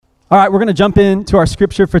All right, we're going to jump into our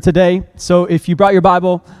scripture for today. So if you brought your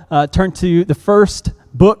Bible, turn to the first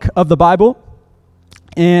book of the Bible.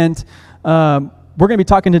 And we're going to be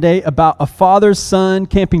talking today about a father-son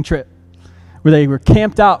camping trip where they were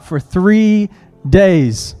camped out for 3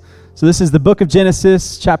 days. So this is the book of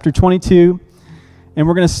Genesis, chapter 22, and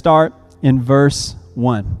we're going to start in verse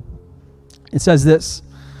 1. It says this: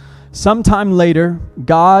 "Sometime later,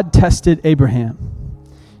 God tested Abraham.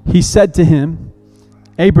 He said to him,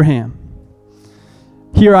 'Abraham.'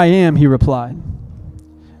 'Here I am,' he replied.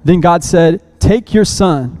 Then God said, 'Take your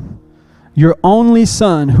son, your only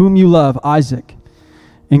son whom you love, Isaac,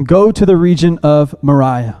 and go to the region of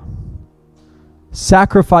Moriah.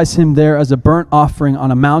 Sacrifice him there as a burnt offering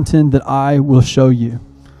on a mountain that I will show you.'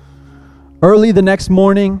 Early the next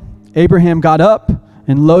morning, Abraham got up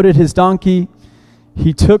and loaded his donkey.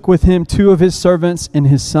 He took with him 2 of his servants and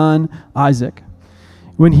his son Isaac.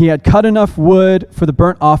 When he had cut enough wood for the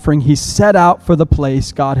burnt offering, he set out for the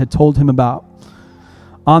place God had told him about.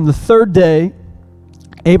 On the 3rd day,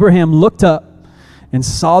 Abraham looked up and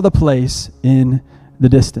saw the place in the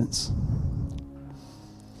distance."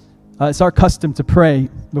 It's our custom to pray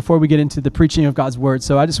before we get into the preaching of God's word.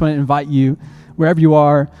 So I just want to invite you, wherever you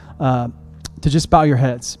are, to just bow your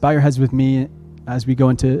heads. Bow your heads with me as we go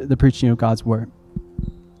into the preaching of God's word.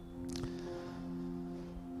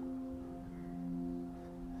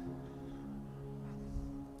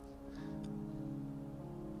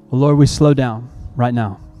 Well, Lord, we slow down right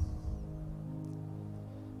now.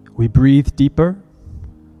 We breathe deeper.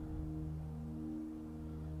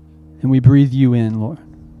 And we breathe you in, Lord.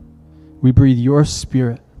 We breathe your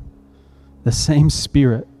spirit, the same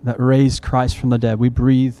spirit that raised Christ from the dead. We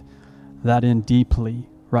breathe that in deeply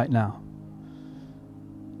right now.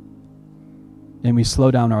 And we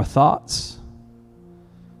slow down our thoughts.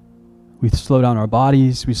 We slow down our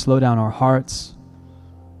bodies. We slow down our hearts,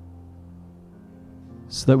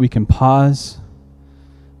 so that we can pause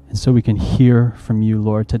and so we can hear from you,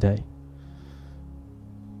 Lord, today.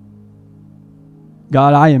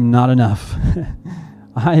 God, I am not enough.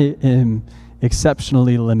 I am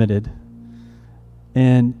exceptionally limited.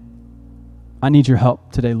 And I need your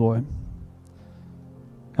help today, Lord.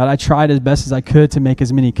 God, I tried as best as I could to make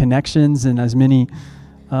as many connections and as many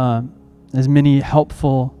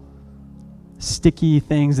helpful, sticky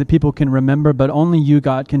things that people can remember, but only you,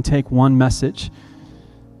 God, can take one message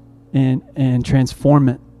and transform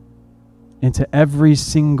it into every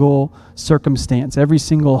single circumstance, every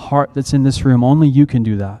single heart that's in this room. Only you can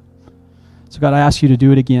do that. So God, I ask you to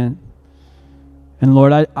do it again. And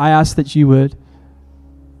Lord, I ask that you would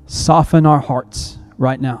soften our hearts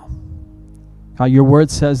right now. God, your word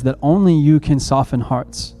says that only you can soften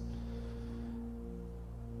hearts.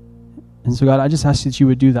 And so God, I just ask that you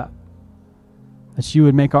would do that. That you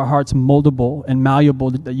would make our hearts moldable and malleable,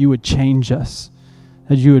 that you would change us.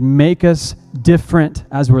 That you would make us different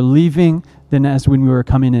as we're leaving than as when we were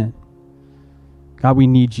coming in. God, we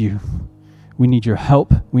need you. We need your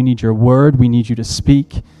help. We need your word. We need you to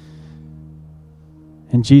speak.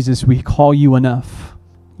 And Jesus, we call you enough.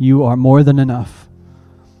 You are more than enough.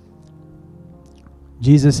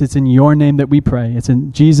 Jesus, it's in your name that we pray. It's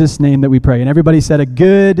in Jesus' name that we pray. And everybody said a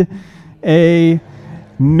good amen.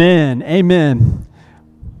 Amen.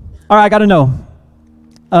 All right, I got to know.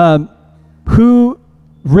 Who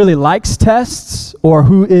really likes tests or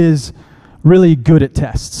who is really good at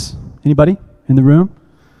tests? Anybody in the room?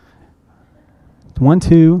 1,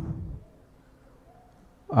 2,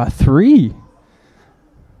 3.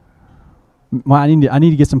 Well, I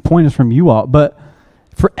need to get some pointers from you all. But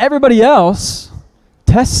for everybody else,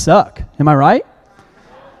 tests suck. Am I right?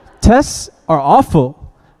 Tests are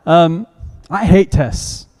awful. I hate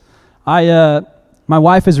tests. My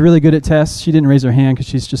wife is really good at tests. She didn't raise her hand because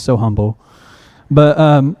she's just so humble.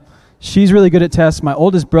 But she's really good at tests. My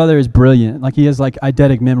oldest brother is brilliant. Like, he has like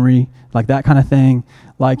eidetic memory, like that kind of thing.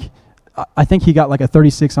 Like, I think he got like a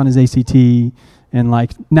 36 on his ACT and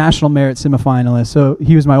like national merit semifinalist. So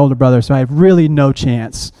he was my older brother. So I have really no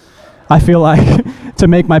chance, I feel like, to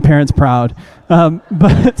make my parents proud.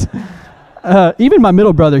 But even my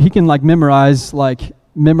middle brother, he can like memorize, like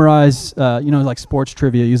sports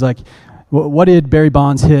trivia. He's like, what did Barry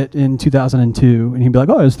Bonds hit in 2002? And he'd be like,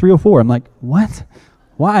 oh, it was 304. I'm like, what?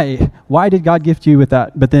 Why? Why did God gift you with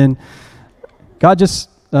that? But then God just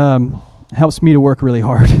helps me to work really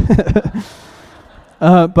hard.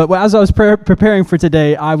 But as I was preparing for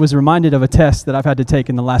today, I was reminded of a test that I've had to take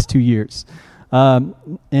in the last 2 years.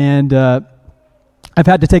 And I've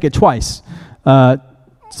had to take it twice.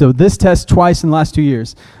 So this test twice in the last 2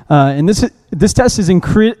 years. And this test is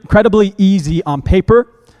incredibly easy on paper,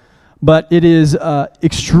 but it is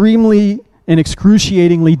extremely and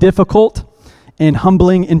excruciatingly difficult and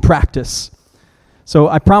humbling in practice. So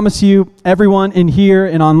I promise you, everyone in here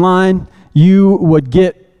and online, you would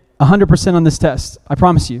get 100% on this test. I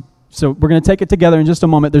promise you. So we're going to take it together in just a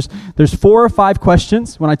moment. There's 4 or 5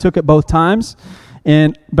 questions when I took it both times,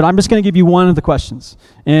 but I'm just going to give you one of the questions.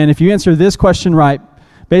 And if you answer this question right,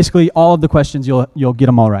 basically all of the questions you'll get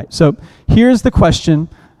them all right. So here's the question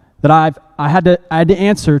that I had to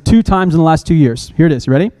answer 2 times in the last 2 years. Here it is.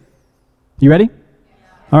 You ready? You ready?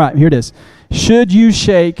 All right, here it is. Should you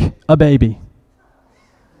shake a baby?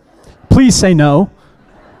 Please say no.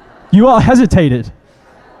 You all hesitated.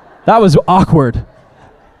 That was awkward.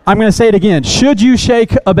 I'm going to say it again. Should you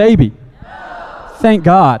shake a baby? No. Thank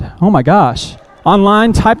God. Oh my gosh.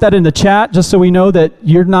 Online, type that in the chat just so we know that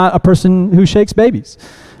you're not a person who shakes babies.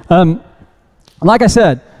 Like I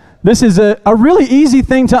said, this is a really easy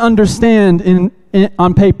thing to understand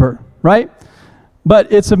on paper, right?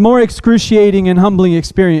 But it's a more excruciating and humbling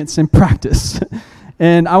experience in practice.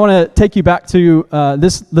 And I want to take you back to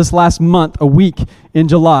this last month, a week in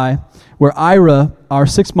July, where Ira, our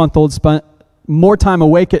 6-month-old, spent more time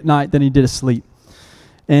awake at night than he did asleep.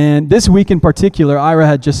 And this week in particular, Ira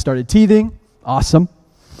had just started teething. Awesome.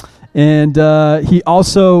 And he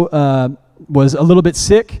also was a little bit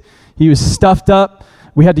sick. He was stuffed up.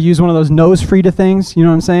 We had to use one of those nose Frida things. You know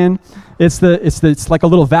what I'm saying? It's like a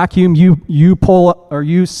little vacuum you pull or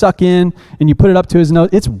you suck in and you put it up to his nose.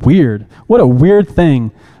 It's weird. What a weird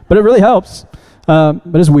thing. But it really helps. But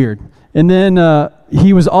it's weird. And then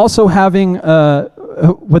he was also having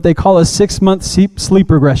what they call a 6-month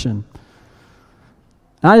sleep regression.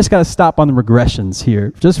 And I just got to stop on the regressions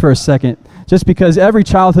here just for a second, just because every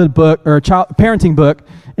childhood book or parenting book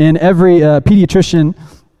and every pediatrician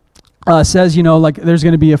says, like there's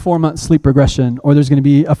going to be a 4-month sleep regression, or there's going to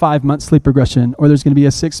be a 5-month sleep regression, or there's going to be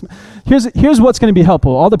a 6. Here's what's going to be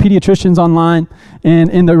helpful. All the pediatricians online and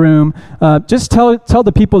in the room, just tell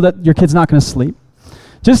the people that your kid's not going to sleep.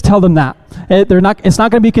 Just tell them that. It's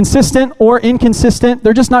not going to be consistent or inconsistent.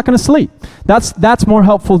 They're just not going to sleep. That's more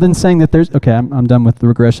helpful than saying that there's, okay, I'm done with the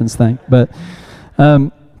regressions thing. But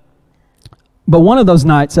one of those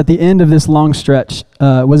nights at the end of this long stretch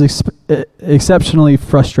was exceptionally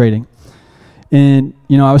frustrating. And,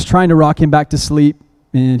 I was trying to rock him back to sleep,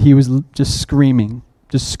 and he was just screaming,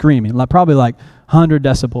 like probably like 100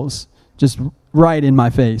 decibels, just right in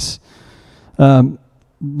my face.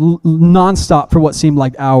 Nonstop for what seemed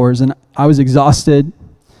like hours, and I was exhausted.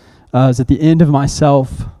 I was at the end of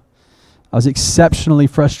myself. I was exceptionally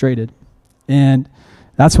frustrated, and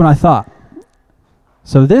that's when I thought,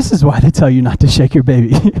 so this is why they tell you not to shake your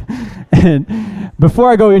baby. And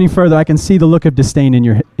before I go any further, I can see the look of disdain in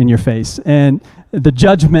your face and the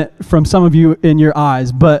judgment from some of you in your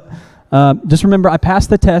eyes. But just remember, I passed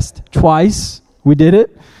the test twice. We did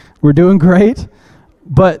it. We're doing great,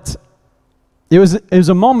 but it was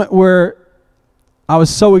a moment where I was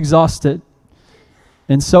so exhausted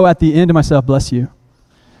and so at the end of myself, bless you.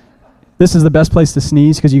 This is the best place to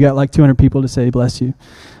sneeze because you got like 200 people to say bless you.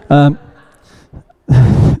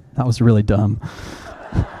 That was really dumb.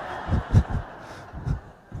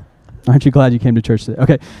 Aren't you glad you came to church today?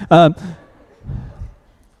 Okay.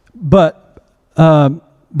 But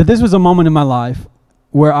this was a moment in my life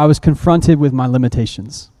where I was confronted with my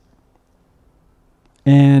limitations.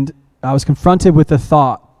 And I was confronted with the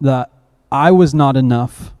thought that I was not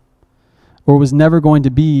enough or was never going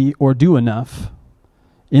to be or do enough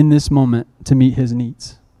in this moment to meet his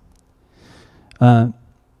needs.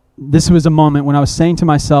 This was a moment when I was saying to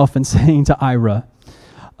myself and saying to Ira,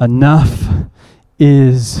 enough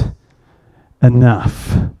is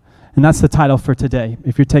enough. And that's the title for today.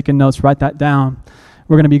 If you're taking notes, write that down.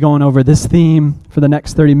 We're going to be going over this theme for the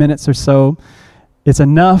next 30 minutes or so. It's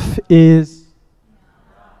enough is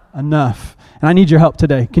enough. And I need your help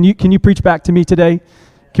today. Can you preach back to me today?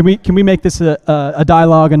 Can we make this a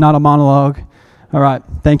dialogue and not a monologue? All right.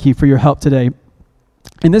 Thank you for your help today.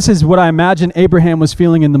 And this is what I imagine Abraham was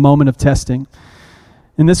feeling in the moment of testing.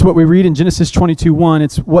 And this is what we read in Genesis 22:1.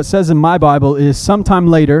 It's what says in my Bible is sometime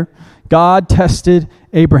later, God tested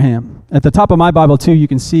Abraham. At the top of my Bible too, you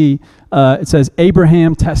can see it says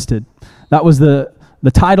Abraham tested. That was the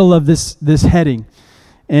title of this heading.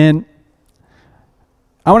 And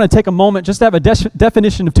I want to take a moment just to have a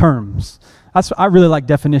definition of terms. I really like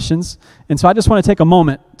definitions. And so I just want to take a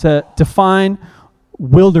moment to define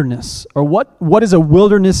wilderness, or what is a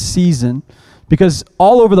wilderness season, because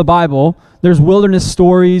all over the Bible there's wilderness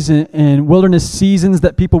stories and wilderness seasons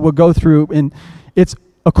that people will go through, and it's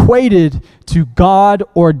equated to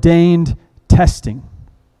God-ordained testing.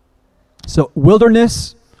 So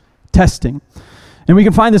wilderness testing, and we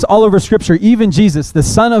can find this all over Scripture. Even Jesus, the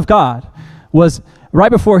Son of God, was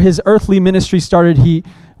right before his earthly ministry started, he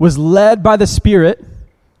was led by the Spirit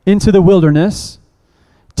into the wilderness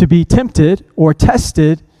to be tempted or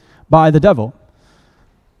tested by the devil.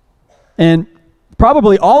 And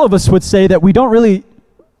probably all of us would say that we don't really,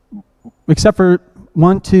 except for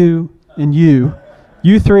 1, 2, and you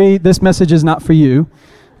three, this message is not for you.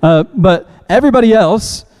 But everybody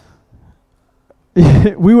else,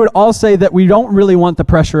 we would all say that we don't really want the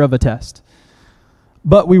pressure of a test.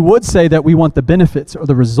 But we would say that we want the benefits or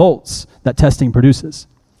the results that testing produces.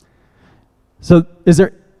 So is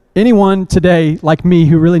there anyone today like me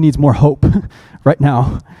who really needs more hope right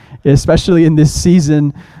now, especially in this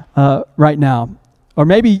season right now? Or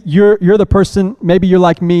maybe you're the person, maybe you're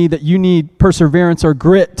like me, that you need perseverance or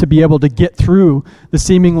grit to be able to get through the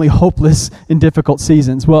seemingly hopeless and difficult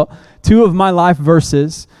seasons. Well, 2 of my life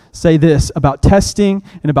verses say this about testing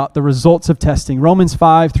and about the results of testing. Romans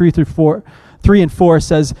 5, 3 and 4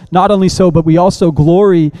 says, not only so, but we also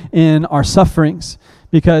glory in our sufferings,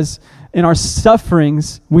 because in our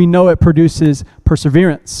sufferings, we know it produces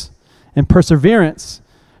perseverance. And perseverance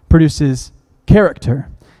produces character.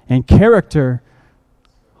 And character,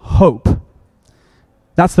 hope.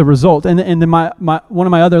 That's the result. And then one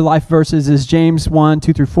of my other life verses is James 1,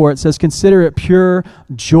 2 through 4. It says, consider it pure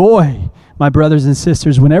joy, my brothers and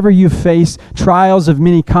sisters, whenever you face trials of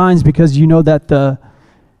many kinds, because you know that the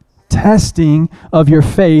testing of your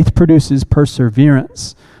faith produces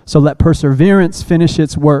perseverance. So let perseverance finish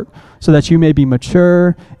its work, so that you may be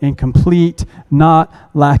mature and complete, not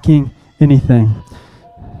lacking anything.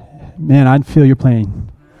 Man, I feel your pain.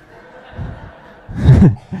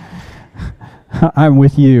 I'm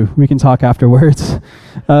with you. We can talk afterwards.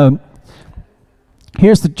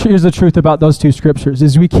 Here's the truth about those 2 scriptures,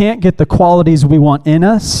 is we can't get the qualities we want in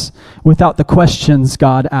us without the questions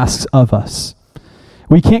God asks of us.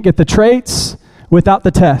 We can't get the traits without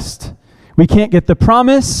the test. We can't get the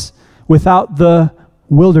promise without the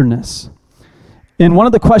wilderness. And one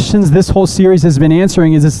of the questions this whole series has been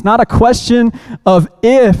answering is, it's not a question of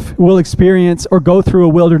if we'll experience or go through a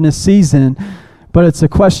wilderness season, but it's a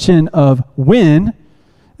question of when,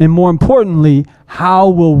 and more importantly, how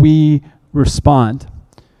will we respond?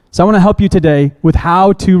 So I want to help you today with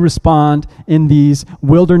how to respond in these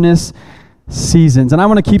wilderness seasons. And I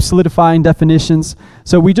want to keep solidifying definitions.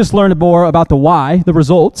 So we just learned more about the why, the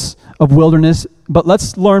results of wilderness, but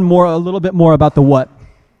let's learn a little bit more about the what.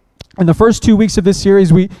 In the first 2 weeks of this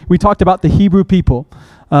series, we talked about the Hebrew people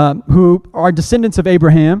who are descendants of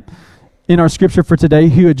Abraham in our scripture for today,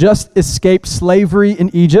 who had just escaped slavery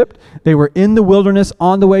in Egypt. They were in the wilderness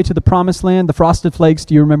on the way to the promised land. The frosted flakes,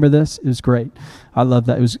 do you remember this? It was great. I love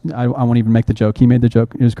that. I won't even make the joke. He made the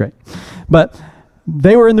joke. It was great. But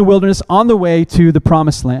they were in the wilderness on the way to the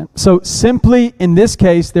promised land. So simply, in this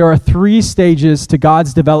case, there are 3 stages to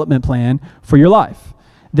God's development plan for your life.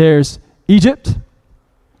 There's Egypt,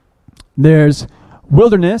 there's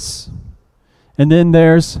wilderness, and then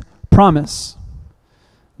there's promise.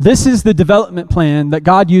 This is the development plan that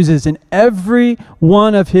God uses in every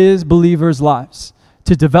one of his believers' lives,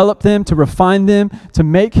 to develop them, to refine them, to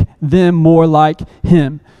make them more like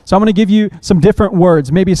him. So I'm going to give you some different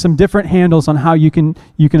words, maybe some different handles on how you can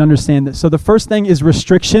understand this. So the first thing is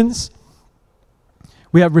restrictions.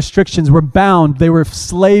 We have restrictions. We're bound. They were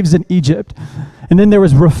slaves in Egypt. And then there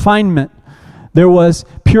was refinement. There was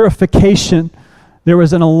purification. There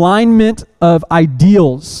was an alignment of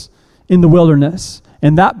ideals in the wilderness.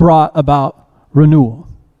 And that brought about renewal.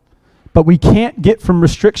 But we can't get from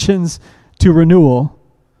restrictions to renewal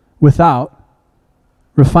without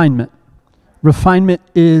refinement. Refinement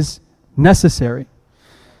is necessary.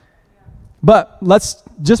 But let's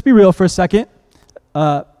just be real for a second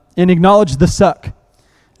and acknowledge the suck.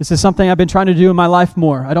 This is something I've been trying to do in my life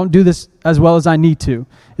more. I don't do this as well as I need to,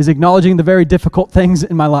 is acknowledging the very difficult things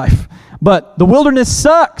in my life. But the wilderness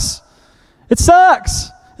sucks. It sucks.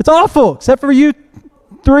 It's awful, except for you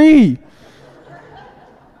 3.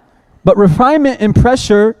 But refinement and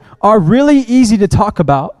pressure are really easy to talk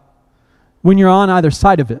about when you're on either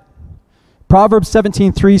side of it. Proverbs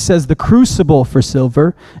 17:3 says, the crucible for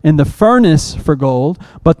silver and the furnace for gold,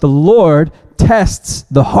 but the Lord tests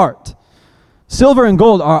the heart. Silver and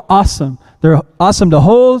gold are awesome. They're awesome to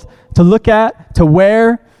hold, to look at, to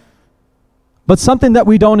wear. But something that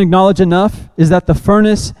we don't acknowledge enough is that the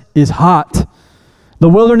furnace is hot. The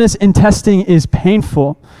wilderness in testing is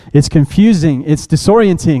painful. It's confusing. It's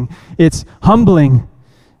disorienting. It's humbling.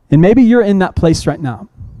 And maybe you're in that place right now.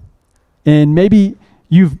 And maybe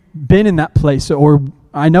you've been in that place, or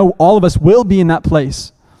I know all of us will be in that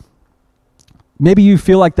place. Maybe you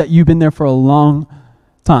feel like that you've been there for a long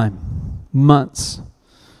time, months,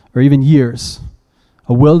 or even years.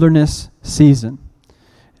 A wilderness season.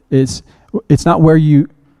 It's not where you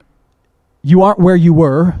aren't where you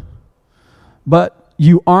were, but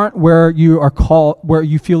you aren't where you are called, where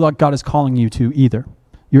you feel like God is calling you to either.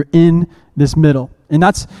 You're in this middle. And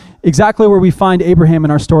that's exactly where we find Abraham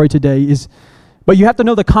in our story today. But you have to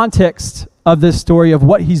know the context of this story, of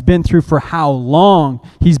what he's been through, for how long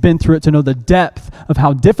he's been through it, to know the depth of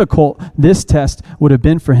how difficult this test would have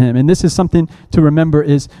been for him. And this is something to remember,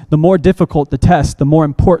 is the more difficult the test, the more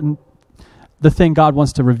important the thing God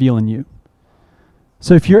wants to reveal in you.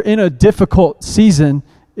 So if you're in a difficult season,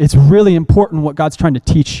 it's really important what God's trying to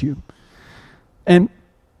teach you. And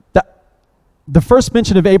the first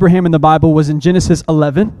mention of Abraham in the Bible was in Genesis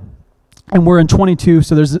 11, and we're in 22,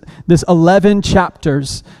 so there's this 11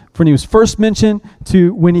 chapters from when he was first mentioned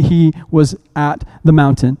to when he was at the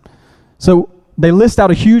mountain. So they list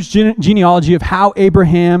out a huge genealogy of how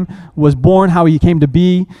Abraham was born, how he came to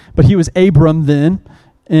be, but he was Abram then,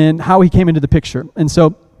 and how he came into the picture. And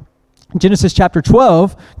so Genesis chapter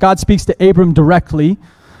 12, God speaks to Abram directly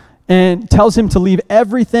and tells him to leave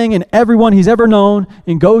everything and everyone he's ever known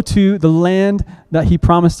and go to the land that he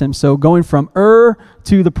promised him. So going from Ur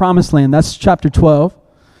to the promised land, that's chapter 12.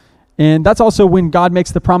 And that's also when God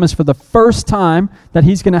makes the promise for the first time that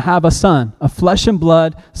he's going to have a son, a flesh and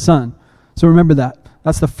blood son. So remember that.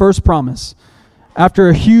 That's the first promise. After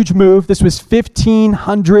a huge move, this was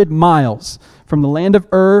 1,500 miles from the land of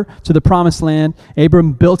Ur to the promised land.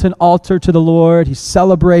 Abram built an altar to the Lord. He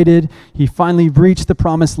celebrated. He finally reached the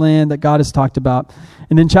promised land that God has talked about.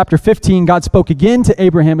 And then chapter 15, God spoke again to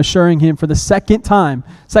Abraham, assuring him for the second time,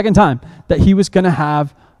 that he was going to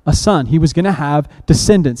have a son. He was going to have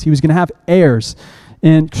descendants. He was going to have heirs.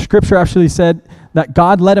 And Scripture actually said that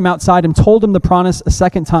God led him outside and told him the promise a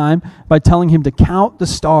second time by telling him to count the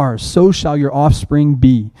stars. So shall your offspring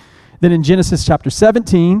be. Then in Genesis chapter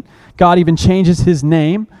 17, God even changes his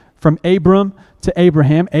name from Abram to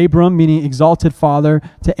Abraham. Abram meaning exalted father,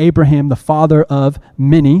 to Abraham, the father of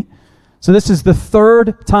many. So this is the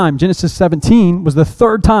third time. Genesis 17 was the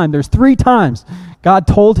third time. There's 3 times God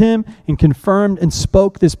told him and confirmed and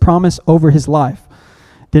spoke this promise over his life.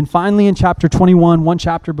 Then finally in chapter 21, one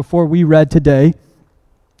chapter before we read today,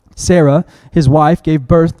 Sarah, his wife, gave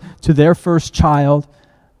birth to their first child,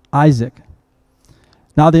 Isaac.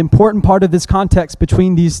 Now, the important part of this context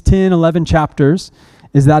between these 10, 11 chapters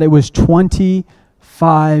is that it was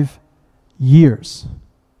 25 years.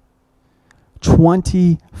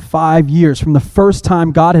 25 years from the first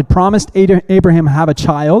time God had promised Abraham to have a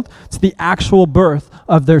child to the actual birth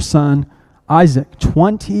of their son, Isaac.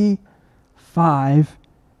 25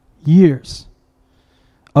 years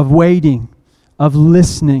of waiting, of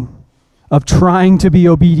listening, of trying to be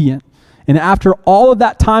obedient. And after all of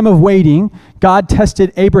that time of waiting, God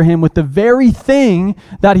tested Abraham with the very thing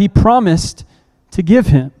that he promised to give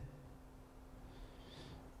him.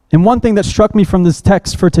 And one thing that struck me from this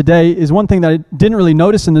text for today is one thing that I didn't really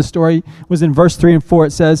notice in this story was in verse 3 and 4.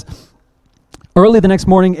 It says, early the next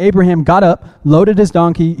morning, Abraham got up, loaded his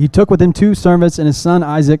donkey. He took with him 2 servants and his son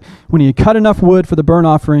Isaac. When he had cut enough wood for the burnt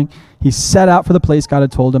offering, he set out for the place God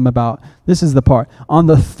had told him about. This is the part. On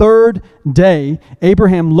the 3rd day,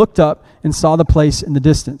 Abraham looked up and saw the place in the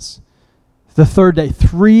distance. The 3rd day,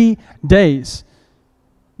 3 days,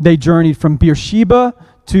 they journeyed from Beersheba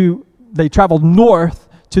they traveled north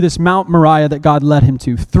to this Mount Moriah that God led him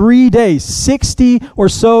to. 3 days, 60 or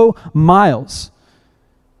so miles.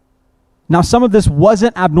 Now, some of this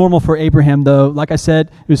wasn't abnormal for Abraham, though. Like I said,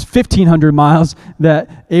 it was 1,500 miles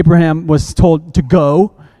that Abraham was told to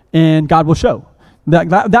go, and God will show.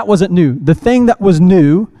 That wasn't new. The thing that was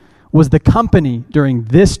new was the company during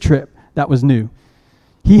this trip that was new.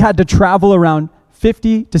 He had to travel around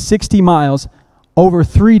 50 to 60 miles over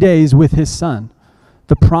 3 days with his son.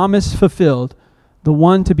 The promise fulfilled, the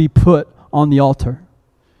one to be put on the altar.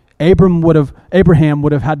 Abraham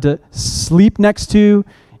would have had to sleep next to,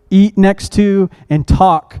 eat next to, and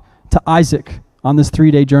talk to Isaac on this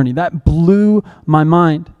 3-day journey. That blew my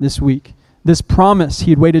mind this week. This promise,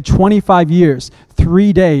 he had waited 25 years,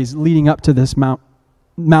 3 days leading up to this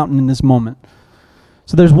mountain in this moment.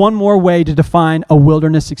 So there's one more way to define a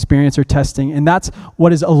wilderness experience or testing, and that's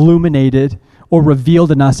what is illuminated or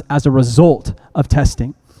revealed in us as a result of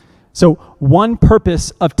testing. So one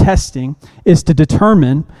purpose of testing is to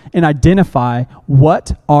determine and identify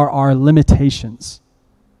what are our limitations.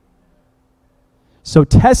 So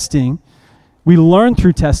testing, we learn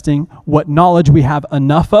through testing what knowledge we have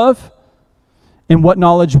enough of and what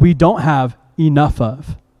knowledge we don't have enough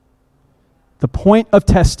of. The point of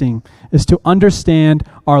testing is to understand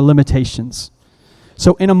our limitations.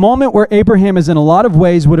 So in a moment where Abraham is in a lot of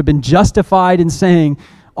ways would have been justified in saying,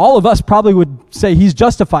 all of us probably would say he's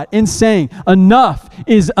justified in saying, enough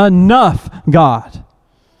is enough, God.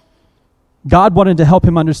 God wanted to help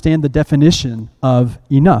him understand the definition of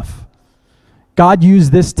enough. God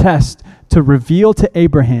used this test to reveal to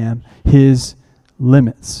Abraham his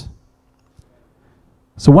limits.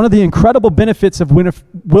 So one of the incredible benefits of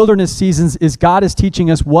wilderness seasons is God is teaching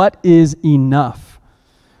us what is enough.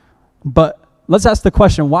 But let's ask the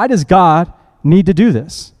question, why does God need to do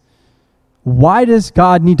this? Why does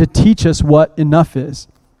God need to teach us what enough is?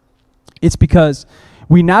 It's because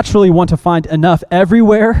we naturally want to find enough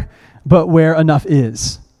everywhere but where enough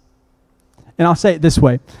is. And I'll say it this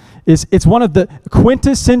way. It's one of the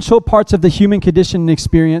quintessential parts of the human condition and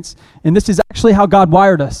experience. And this is actually how God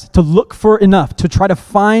wired us, to look for enough, to try to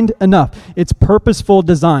find enough. It's purposeful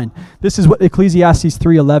design. This is what Ecclesiastes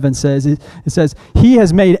 3:11 says. It says, he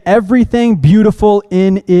has made everything beautiful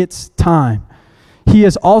in its time. He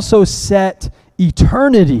has also set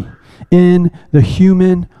eternity in the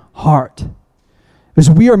human heart.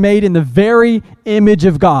 Because we are made in the very image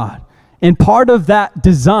of God. And part of that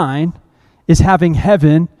design is having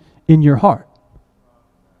heaven in your heart.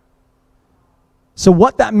 So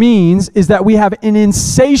what that means is that we have an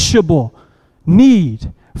insatiable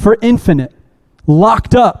need for infinite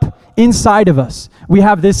locked up inside of us. We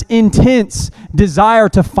have this intense desire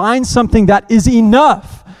to find something that is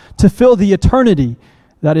enough to fill the eternity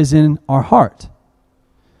that is in our heart.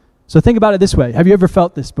 So think about it this way. Have you ever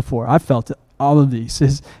felt this before? I've felt it, all of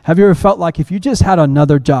these. Have you ever felt like if you just had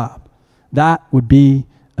another job, that would be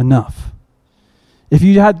enough? If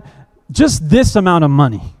you had just this amount of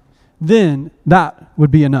money, then that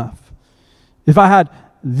would be enough. If I had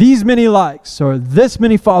these many likes or this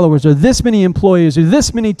many followers or this many employees or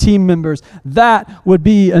this many team members, that would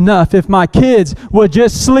be enough. If my kids would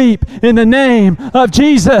just sleep in the name of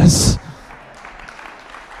Jesus,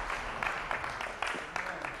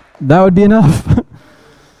 that would be enough.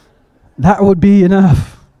 That would be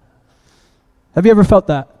enough. Have you ever felt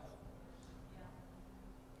that?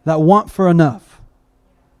 That want for enough.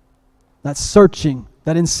 That searching,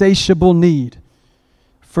 that insatiable need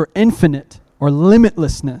for infinite or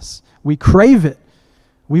limitlessness. We crave it.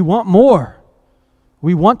 We want more.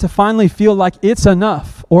 We want to finally feel like it's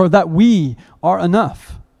enough or that we are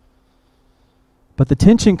enough. But the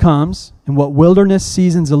tension comes, and what wilderness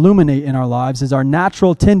seasons illuminate in our lives is our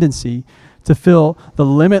natural tendency to fill the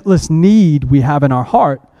limitless need we have in our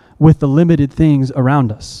heart with the limited things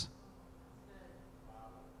around us.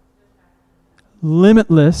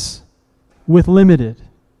 Limitless with limited.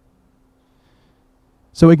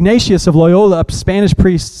 So Ignatius of Loyola, a Spanish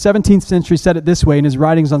priest, 17th century, said it this way in his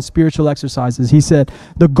writings on spiritual exercises. He said,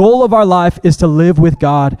 the goal of our life is to live with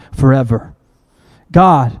God forever.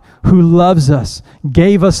 God, who loves us,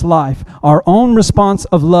 gave us life. Our own response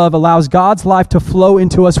of love allows God's life to flow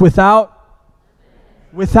into us without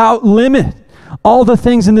limit. All the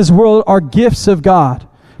things in this world are gifts of God,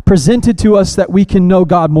 presented to us that we can know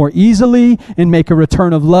God more easily and make a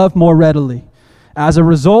return of love more readily. As a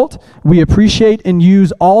result, we appreciate and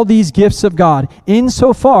use all these gifts of God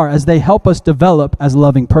insofar as they help us develop as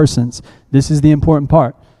loving persons. This is the important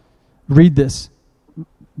part. Read this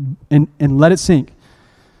and let it sink.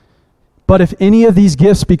 But if any of these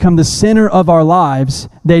gifts become the center of our lives,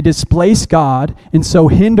 they displace God and so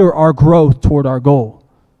hinder our growth toward our goal.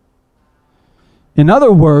 In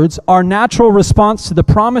other words, our natural response to the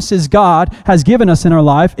promises God has given us in our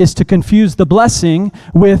life is to confuse the blessing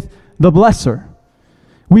with the blesser.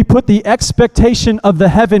 We put the expectation of the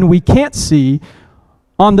heaven we can't see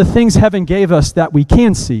on the things heaven gave us that we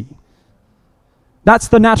can see. That's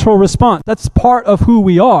the natural response. That's part of who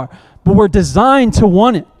we are. But we're designed to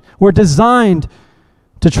want it. We're designed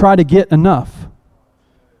to try to get enough.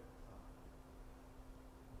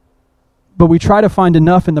 But we try to find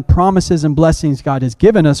enough in the promises and blessings God has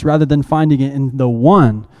given us rather than finding it in the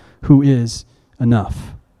one who is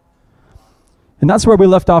enough. And that's where we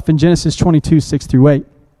left off in Genesis 22, 6 through 8.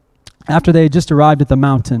 After they had just arrived at the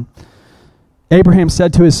mountain, Abraham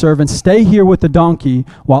said to his servants, "Stay here with the donkey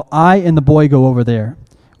while I and the boy go over there.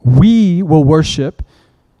 We will worship,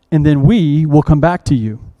 and then we will come back to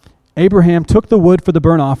you." Abraham took the wood for the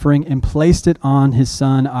burnt offering and placed it on his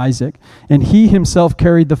son Isaac, and he himself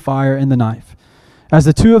carried the fire and the knife. As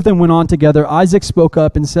the two of them went on together, Isaac spoke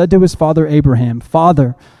up and said to his father Abraham,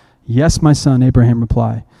 "Father." "Yes, my son," Abraham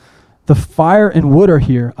replied. "The fire and wood are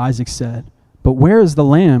here," Isaac said, "but where is the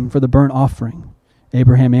lamb for the burnt offering?"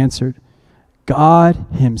 Abraham answered, "God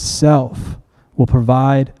himself will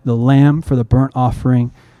provide the lamb for the burnt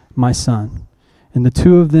offering, my son." And the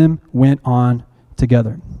two of them went on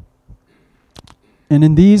together. And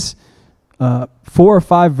in these 4 or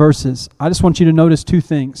 5 verses, I just want you to notice two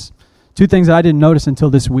things. Two things that I didn't notice until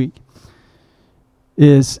this week.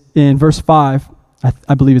 Is in verse 5,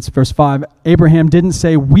 I believe it's verse 5, Abraham didn't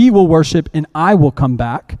say, we will worship and I will come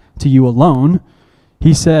back to you alone.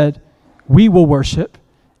 He said, we will worship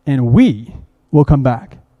and we will come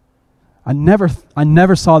back. I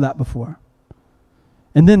never saw that before.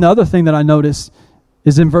 And then the other thing that I noticed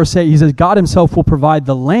is in verse 8, he says, God himself will provide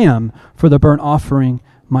the lamb for the burnt offering,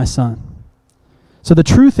 my son. So the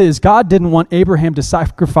truth is, God didn't want Abraham to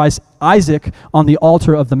sacrifice Isaac on the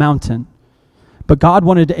altar of the mountain. But God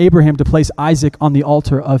wanted Abraham to place Isaac on the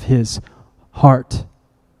altar of his heart.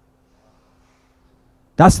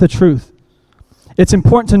 That's the truth. It's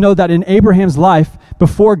important to know that in Abraham's life,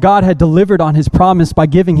 before God had delivered on his promise by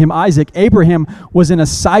giving him Isaac, Abraham was in a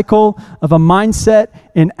cycle of a mindset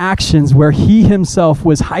and actions where he himself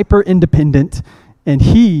was hyper independent, and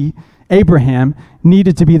he, Abraham,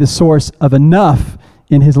 needed to be the source of enough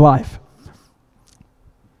in his life.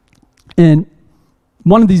 And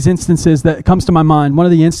one of these instances that comes to my mind, one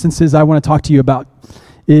of the instances I want to talk to you about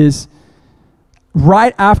is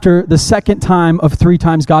right after the second time of 3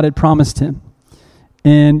 times God had promised him.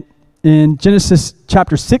 And in Genesis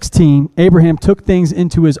chapter 16, Abraham took things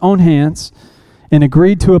into his own hands and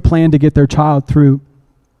agreed to a plan to get their child through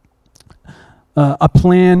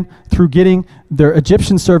getting their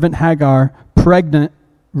Egyptian servant Hagar pregnant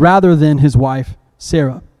rather than his wife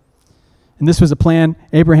Sarah. And this was a plan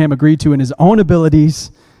Abraham agreed to in his own abilities,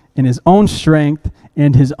 in his own strength,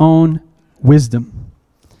 and his own wisdom.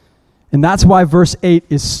 And that's why verse 8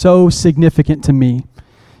 is so significant to me.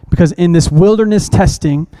 Because in this wilderness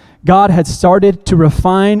testing, God had started to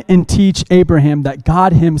refine and teach Abraham that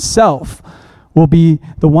God himself will be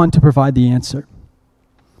the one to provide the answer.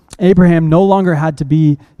 Abraham no longer had to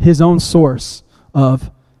be his own source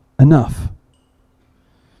of enough.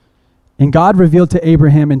 And God revealed to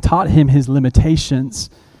Abraham and taught him his limitations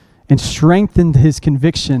and strengthened his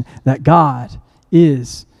conviction that God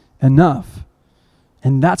is enough.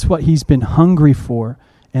 And that's what he's been hungry for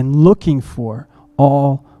and looking for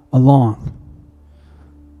all along.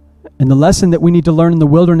 And the lesson that we need to learn in the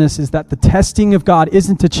wilderness is that the testing of God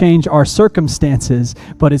isn't to change our circumstances,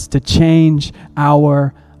 but it's to change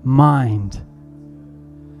our mind.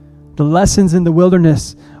 The lessons in the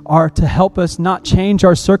wilderness are to help us not change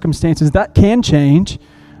our circumstances. That can change,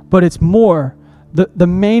 but it's more. The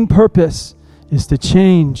main purpose is to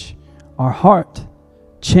change our heart,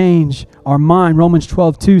 change our mind. Romans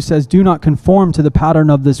 12:2 says, do not conform to the pattern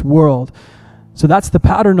of this world. So that's the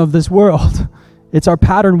pattern of this world. It's our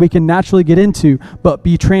pattern we can naturally get into, but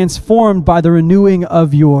be transformed by the renewing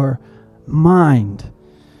of your mind.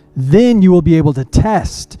 Then you will be able to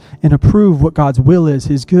test and approve what God's will is,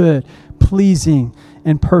 his good, pleasing,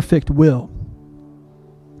 and perfect will.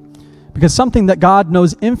 Because something that God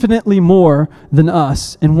knows infinitely more than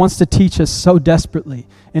us and wants to teach us so desperately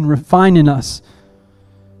and refine in us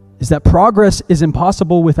is that progress is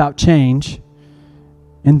impossible without change,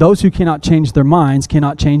 and those who cannot change their minds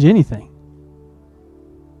cannot change anything.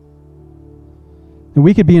 And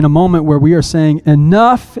we could be in a moment where we are saying,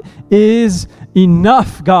 enough is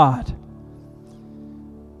enough, God.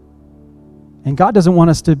 And God doesn't want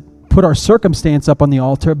us to put our circumstance up on the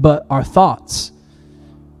altar, but our thoughts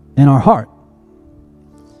and our heart.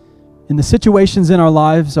 And the situations in our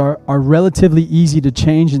lives are relatively easy to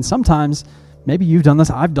change, and sometimes, maybe you've done this,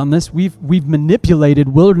 I've done this, we've manipulated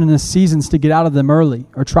wilderness seasons to get out of them early,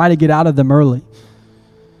 or try to get out of them early.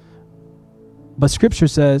 But Scripture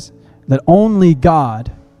says that only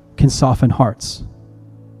God can soften hearts.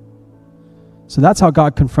 So that's how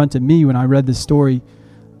God confronted me when I read this story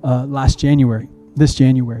this January,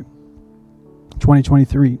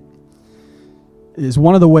 2023. Is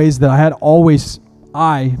one of the ways that I had always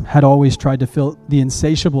tried to fill the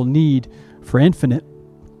insatiable need for infinite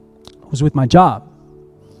was with my job,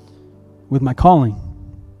 with my calling.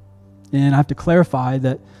 And I have to clarify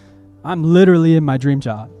that I'm literally in my dream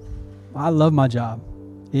job. I love my job.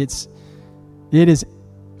 It is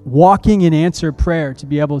walking in answered prayer to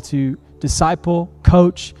be able to disciple,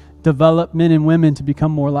 coach, develop men and women to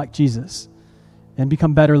become more like Jesus and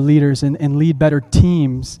become better leaders and lead better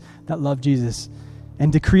teams that love Jesus,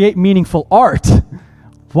 and to create meaningful art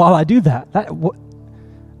while I do that.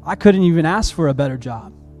 I couldn't even ask for a better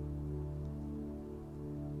job.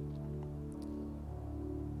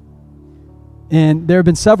 And there have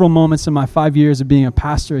been several moments in my 5 years of being a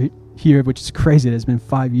pastor here, which is crazy, it has been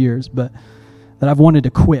 5 years, but that I've wanted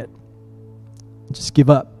to quit, just give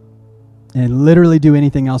up, and literally do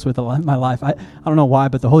anything else with my life. I don't know why,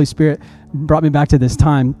 but the Holy Spirit brought me back to this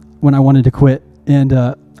time when I wanted to quit. And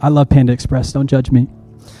I love Panda Express. Don't judge me.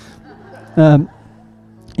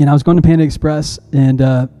 And I was going to Panda Express, and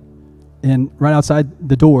right outside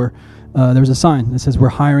the door, there was a sign that says we're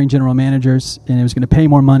hiring general managers, and it was going to pay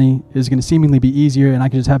more money. It was going to seemingly be easier, and I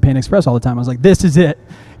could just have Panda Express all the time. I was like, this is it.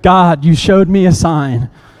 God, you showed me a sign.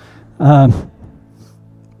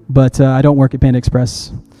 But I don't work at Panda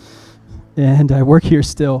Express, and I work here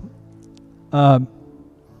still.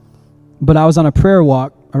 But I was on a prayer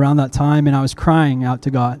walk around that time, and I was crying out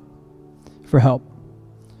to God for help.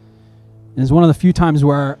 And it's one of the few times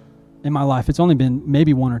where in my life, it's only been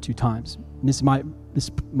maybe one or two times, this might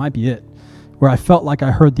be it, where I felt like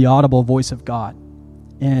I heard the audible voice of God.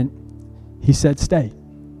 And he said, stay.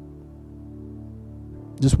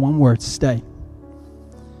 Just one word, stay.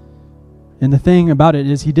 And the thing about it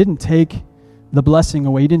is he didn't take the blessing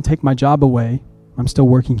away. He didn't take my job away. I'm still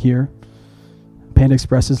working here. Panda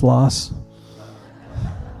Express's loss.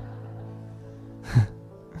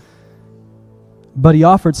 But he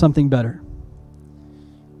offered something better.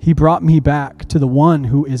 He brought me back to the one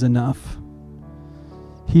who is enough.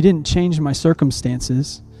 He didn't change my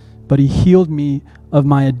circumstances, but he healed me of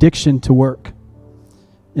my addiction to work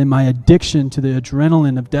and my addiction to the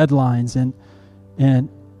adrenaline of deadlines and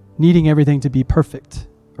needing everything to be perfect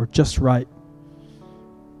or just right.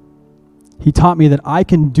 He taught me that I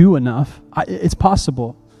can do enough. It's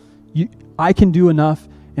possible. I can do enough,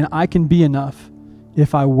 and I can be enough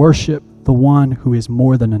if I worship the one who is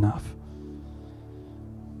more than enough.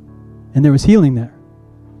 And there was healing there.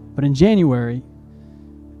 But in January,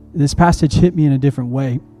 this passage hit me in a different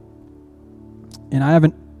way. And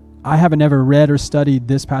I haven't ever read or studied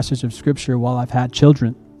this passage of Scripture while I've had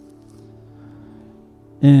children.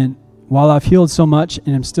 And while I've healed so much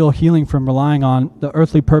and I'm still healing from relying on the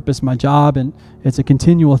earthly purpose, my job, and it's a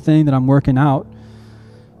continual thing that I'm working out,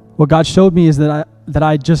 what God showed me is that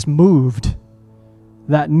I just moved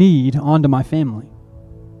that need onto my family.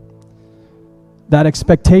 That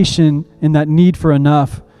expectation and that need for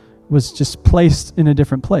enough was just placed in a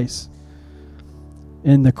different place.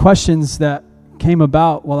 And the questions that came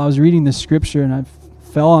about while I was reading this scripture and I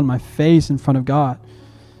fell on my face in front of God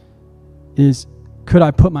is, could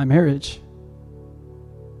I put my marriage?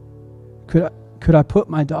 Could I put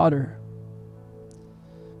my daughter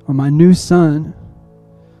or my new son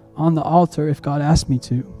on the altar if God asked me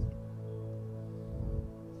to?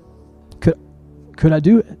 Could I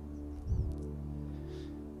do it?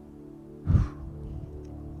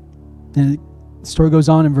 And the story goes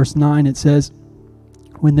on in verse 9. It says,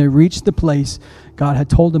 when they reached the place God had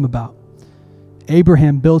told them about,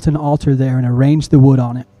 Abraham built an altar there and arranged the wood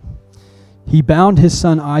on it. He bound his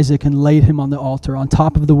son Isaac and laid him on the altar on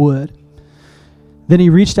top of the wood. Then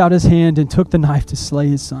he reached out his hand and took the knife to slay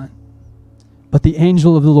his son. But the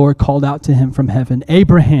angel of the Lord called out to him from heaven,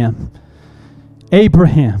 Abraham,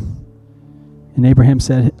 Abraham. And Abraham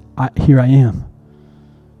said, here I am.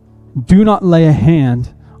 Do not lay a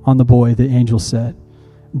hand on the boy, the angel said.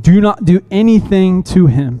 Do not do anything to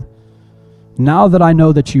him. Now that I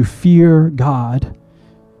know that you fear God,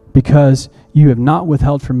 because you have not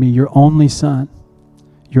withheld from me your only son,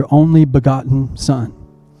 your only begotten son.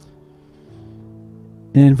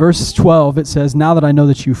 And in verse 12, it says, now that I know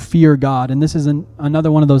that you fear God. And this is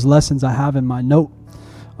another one of those lessons I have in my note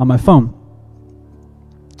on my phone.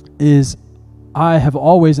 Is I have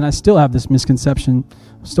always, and I still have this misconception,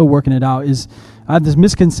 I'm still working it out, is I have this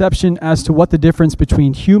misconception as to what the difference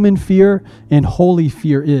between human fear and holy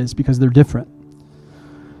fear is, because they're different.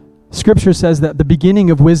 Scripture says that the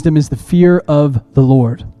beginning of wisdom is the fear of the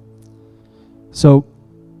Lord. So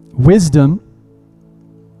wisdom,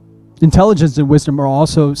 intelligence and wisdom are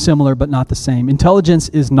also similar but not the same. Intelligence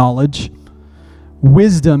is knowledge.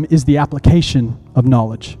 Wisdom is the application of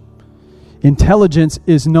knowledge. Intelligence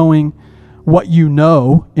is knowing what you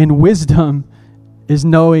know, and wisdom is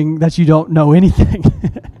knowing that you don't know anything.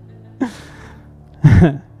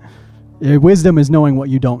 Wisdom is knowing what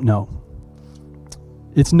you don't know.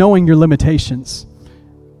 It's knowing your limitations.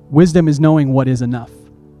 Wisdom is knowing what is enough.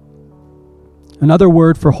 Another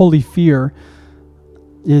word for holy fear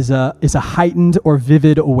is a heightened or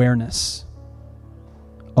vivid awareness.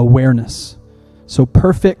 Awareness. So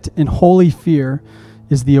perfect and holy fear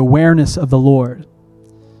is the awareness of the Lord,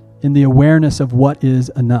 in the awareness of what is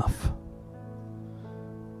enough.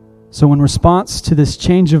 So in response to this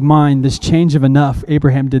change of mind, this change of enough,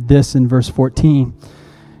 Abraham did this in verse 14.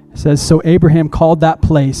 It says, so Abraham called that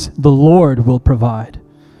place, the Lord will provide.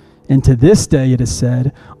 And to this day it is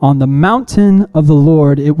said, on the mountain of the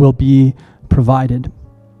Lord it will be provided.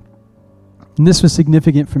 And this was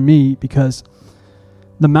significant for me because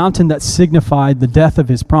the mountain that signified the death of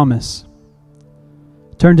his promise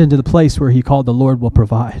turned into the place where he called the Lord will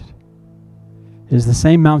provide. It is the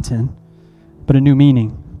same mountain but a new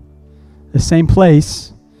meaning. The same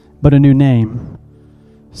place, but a new name.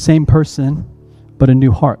 Same person, but a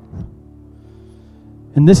new heart.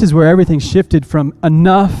 And this is where everything shifted from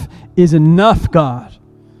enough is enough, God,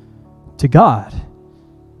 to God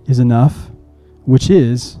is enough, which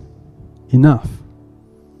is enough.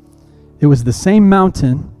 It was the same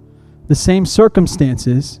mountain, the same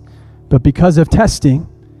circumstances, but because of testing,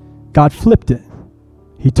 God flipped it.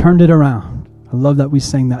 He turned it around. I love that we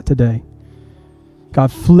sang that today. God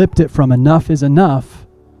flipped it from enough is enough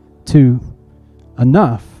to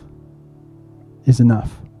enough is enough.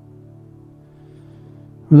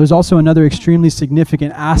 Well, there's also another extremely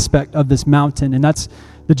significant aspect of this mountain, and that's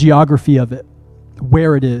the geography of it,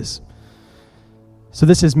 where it is. So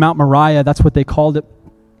this is Mount Moriah. That's what they called it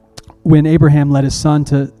when Abraham led his son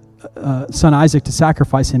Isaac to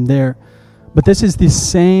sacrifice him there. But this is the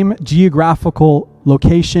same geographical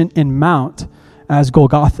location and mount as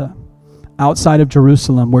Golgotha, outside of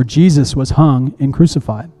Jerusalem, where Jesus was hung and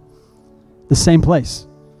crucified. The same place.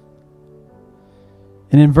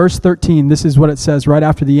 And in verse 13, this is what it says right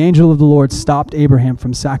after the angel of the Lord stopped Abraham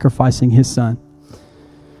from sacrificing his son.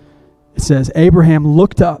 It says, Abraham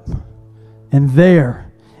looked up, and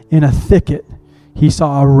there, in a thicket, he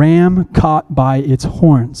saw a ram caught by its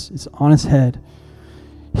horns. It's on his head.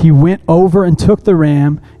 He went over and took the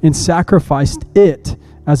ram and sacrificed it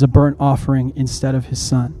as a burnt offering instead of his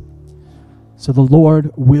son. So the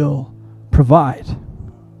Lord will provide.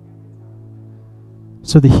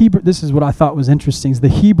 So the Hebrew, this is what I thought was interesting, is the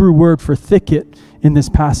Hebrew word for thicket in this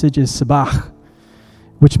passage is sabach,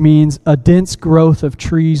 which means a dense growth of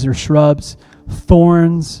trees or shrubs,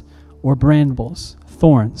 thorns or brambles,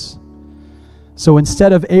 thorns. So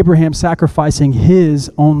instead of Abraham sacrificing his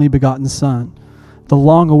only begotten son, the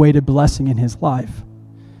long-awaited blessing in his life,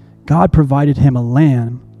 God provided him a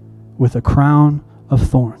lamb with a crown of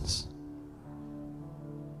thorns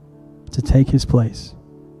to take his place.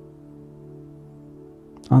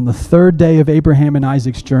 On the third day of Abraham and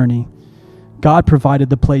Isaac's journey, God provided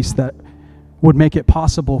the place that would make it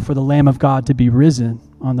possible for the Lamb of God to be risen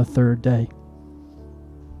on the third day.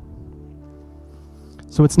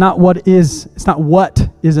 So it's not what is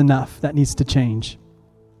enough that needs to change,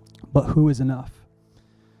 but who is enough.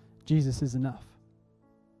 Jesus is enough.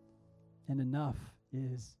 And enough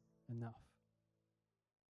is enough.